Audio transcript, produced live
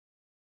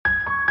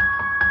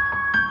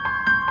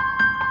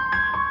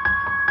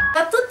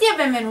tutti e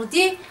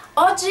benvenuti!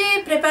 Oggi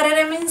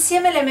prepareremo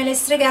insieme le mele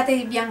stregate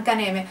di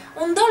Biancaneve,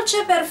 un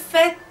dolce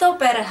perfetto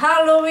per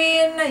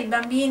Halloween, i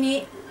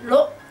bambini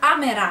lo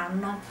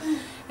ameranno.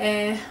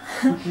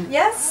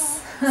 Yes?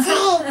 Sì,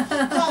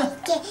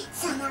 perché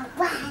sono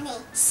buone!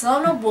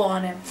 Sono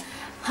buone!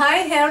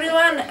 Hi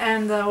everyone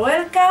and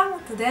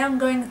welcome! Today I'm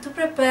going to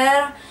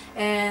prepare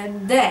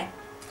the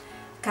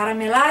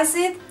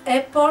caramelized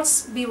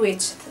apples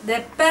bewitched,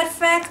 the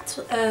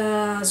perfect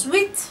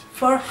sweet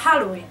for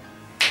Halloween.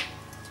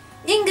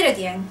 Gli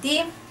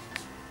ingredienti: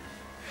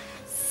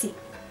 sì,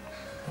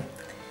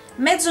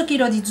 mezzo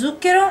chilo di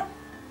zucchero,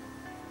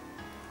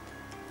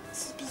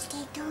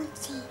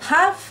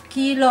 half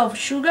kilo of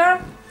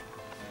sugar,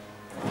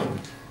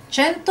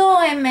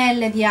 100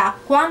 ml di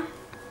acqua,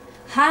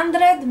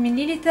 100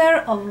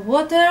 ml of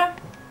water,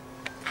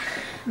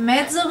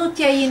 mezzo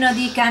cucchiaino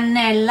di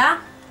cannella,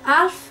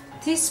 half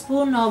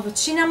teaspoon of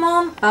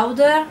cinnamon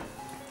powder,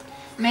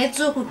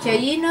 mezzo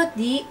cucchiaino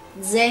di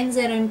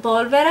zenzero in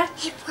polvere,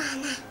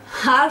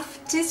 half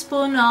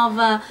teaspoon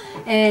of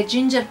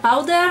ginger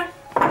powder,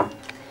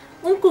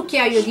 un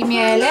cucchiaio di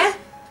miele,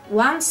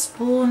 1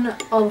 spoon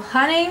of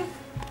honey,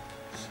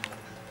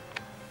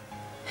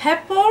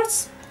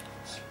 apples,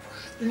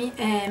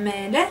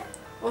 mele.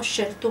 Ho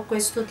scelto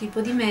questo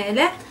tipo di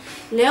mele,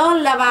 le ho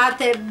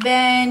lavate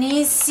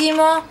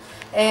benissimo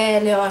e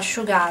le ho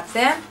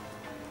asciugate.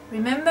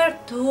 Remember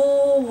to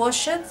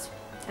wash it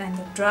and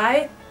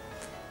dry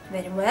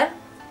very well.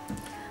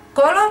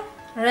 Color,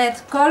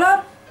 red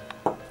color,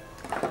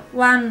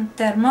 1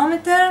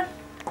 thermometer,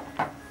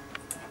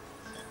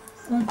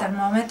 un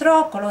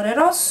termometro colore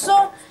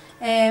rosso,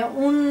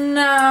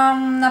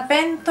 una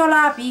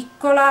pentola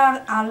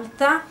piccola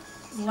alta,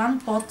 1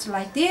 pot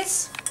like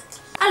this.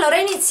 Allora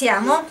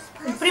iniziamo.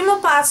 Il primo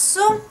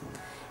passo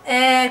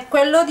è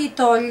quello di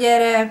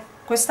togliere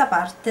questa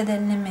parte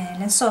delle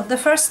mele. So the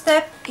first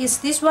step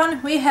is this one.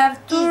 We have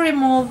to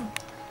remove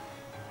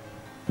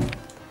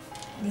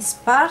this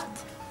part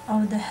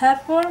of the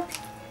apple.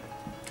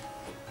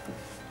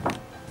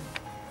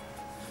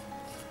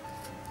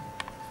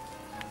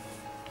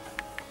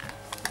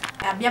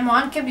 Abbiamo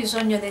anche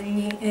bisogno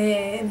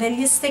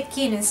degli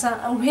stecchini, so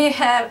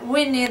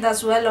we need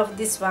as well of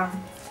this one.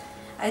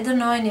 I don't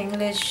know in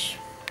English.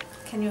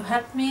 Can you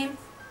help me?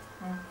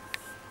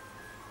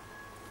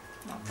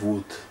 No.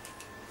 Wood.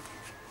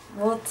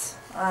 Wood.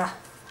 Ah,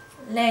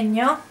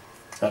 legno.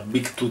 A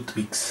big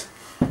toothpicks.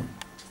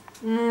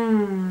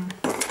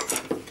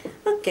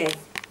 Ok,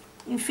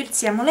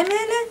 infilziamo le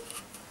mele.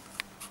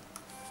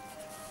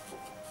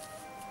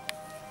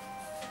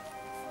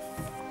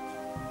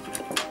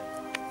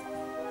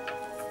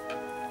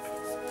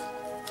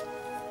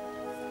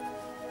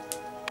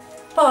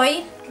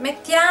 Poi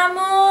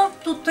mettiamo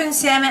tutto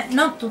insieme,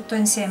 non tutto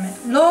insieme,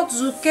 lo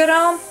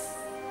zucchero.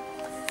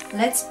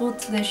 Let's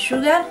put the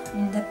sugar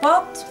in the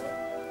pot,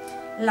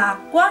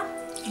 l'acqua,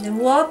 the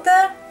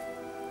water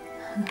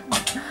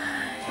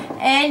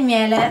e il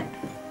miele.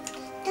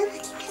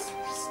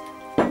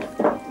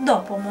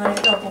 Dopo, amore,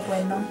 dopo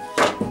quello.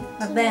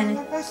 Va bene?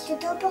 Lo passo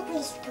dopo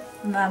questo.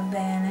 Va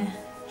bene.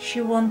 She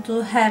want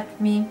to help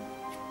me.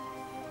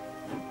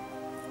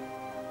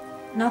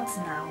 Not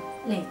now.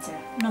 Later,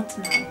 not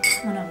now,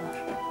 mon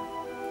amore.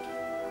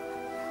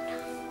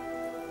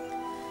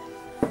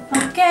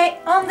 Ok,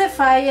 on the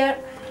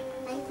fire.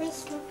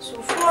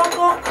 Sul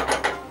fuoco.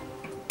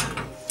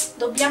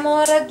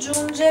 Dobbiamo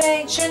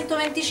raggiungere i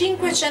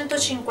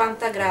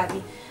 125-150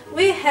 gradi.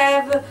 We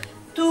have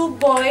to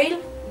boil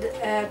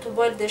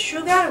the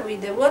sugar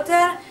with the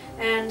water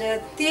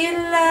and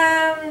till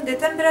the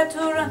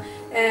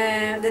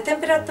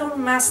temperature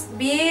must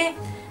be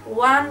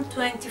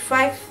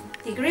 125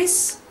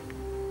 degrees.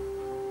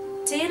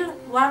 Till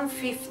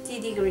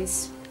 150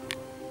 degrees.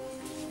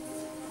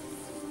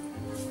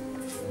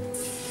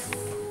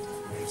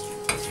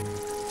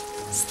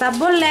 Sta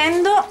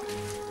bollendo,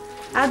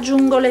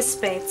 aggiungo le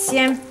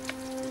spezie.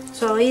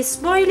 So it's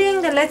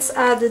boiling, let's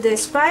add the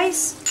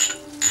spice.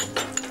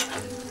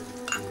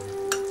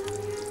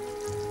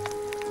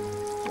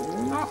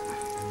 Uno.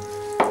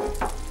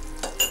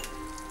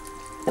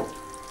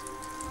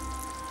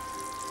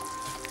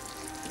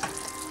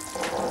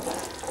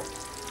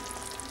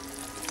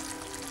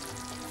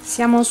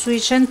 Siamo sui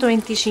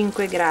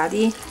 125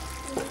 gradi.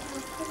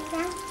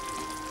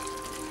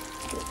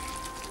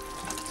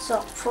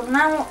 So for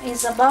now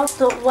is about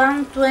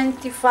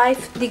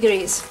 125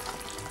 degrees.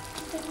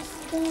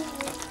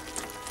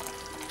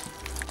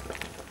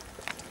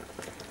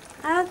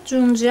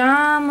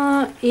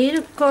 Aggiungiamo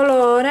il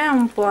colore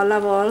un po' alla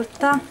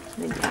volta,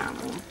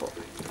 vediamo un po'.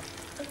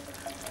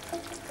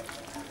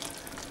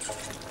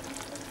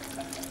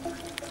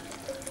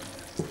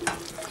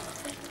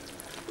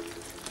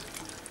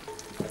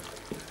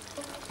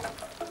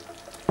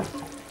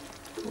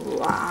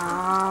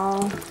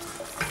 Wow!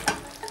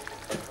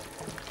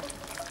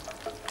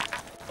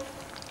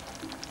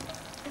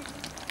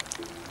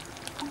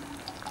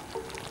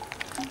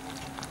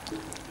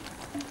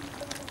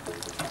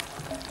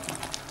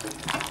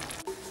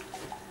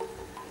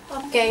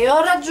 Ok,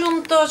 ho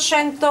raggiunto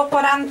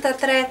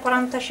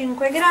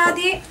 143-45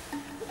 gradi,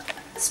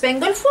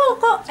 spengo il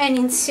fuoco e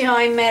inizio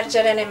a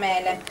immergere le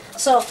mele.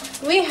 So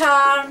we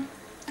are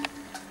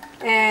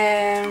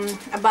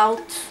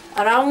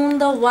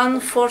around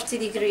 140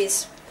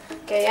 degrees.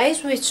 Okay, I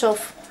switch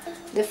off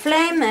the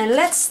flame and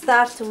let's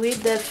start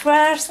with the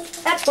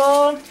first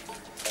apple.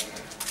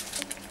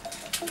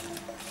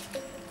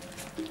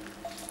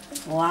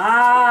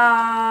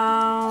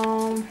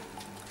 Wow,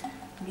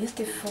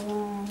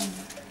 beautiful.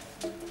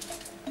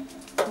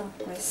 Oh,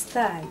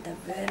 questa è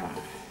davvero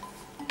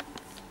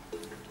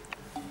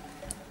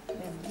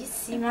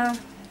bellissima.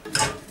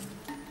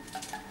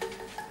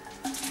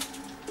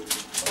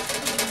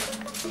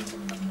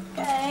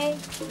 Ok,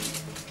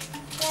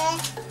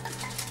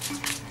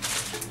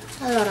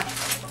 allora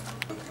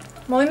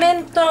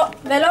movimento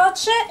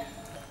veloce,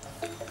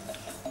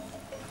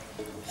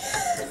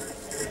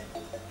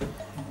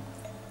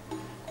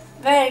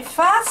 very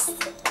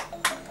fast.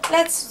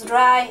 Let's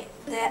dry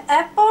the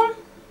apple.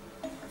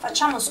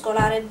 Facciamo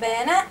scolare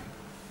bene.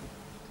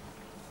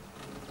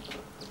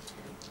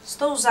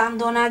 Sto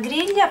usando una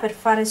griglia per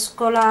fare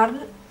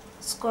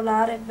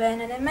scolare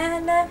bene le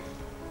mele.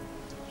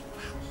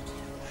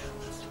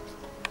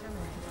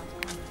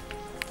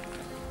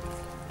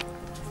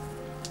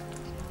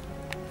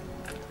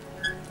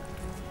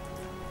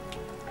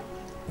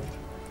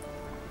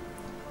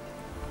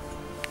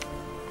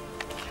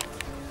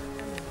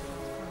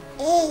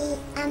 E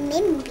a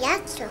me mi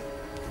piacciono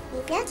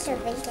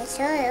perché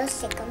sono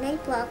rosse come il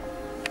fuoco.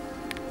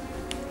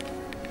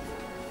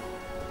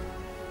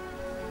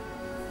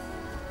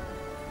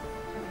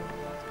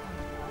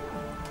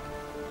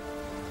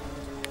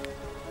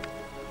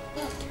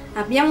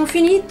 Abbiamo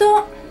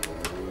finito.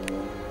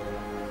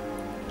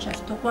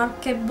 Certo,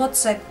 qualche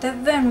bozzetto è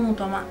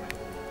venuto, ma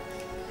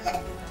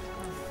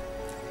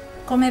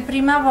come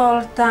prima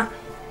volta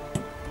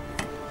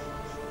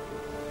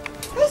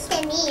Questa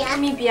è mia.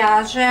 mi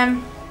piace.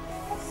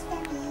 Questa è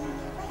mia.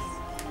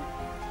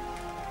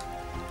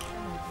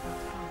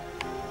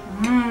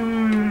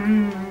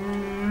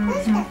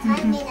 Questa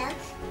fammela.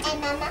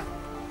 Mamma.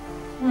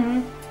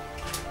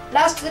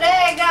 La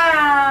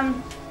strega.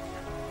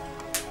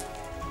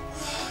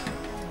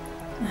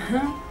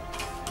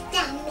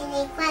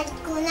 Dammene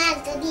qualcun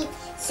altro di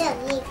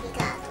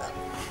significato.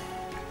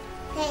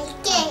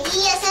 Perché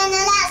io sono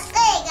la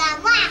strega.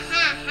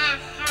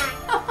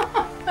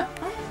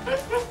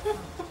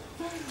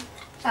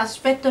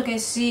 Aspetto che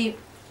si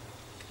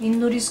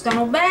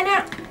induriscano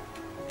bene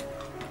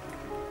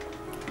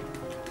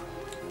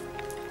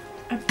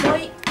e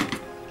poi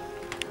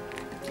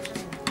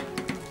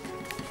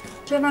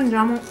ce lo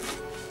mangiamo.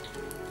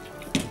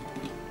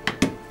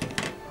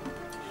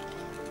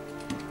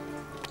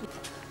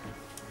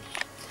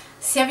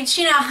 Si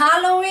avvicina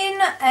Halloween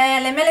e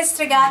le mele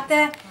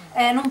stregate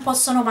non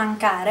possono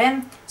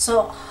mancare.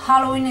 So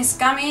Halloween is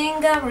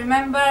coming.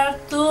 Remember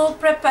to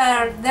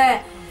prepare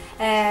the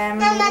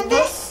Mamma,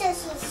 adesso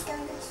esistono.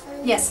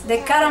 yes,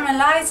 the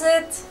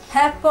caramelized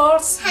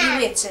apples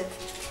bewitched.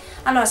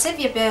 Allora, se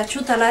vi è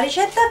piaciuta la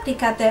ricetta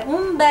cliccate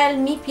un bel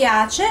mi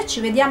piace. Ci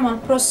vediamo al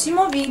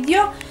prossimo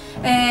video.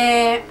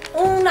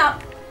 Un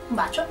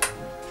bacio.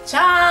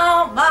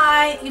 Ciao,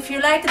 bye. If you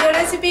like the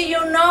recipe,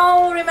 you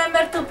know,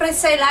 remember to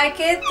press I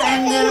like it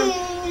and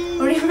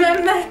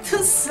remember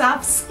to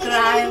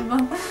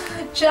subscribe.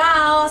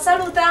 Ciao,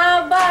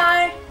 saluta,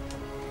 bye.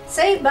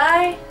 Say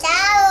bye. Ciao.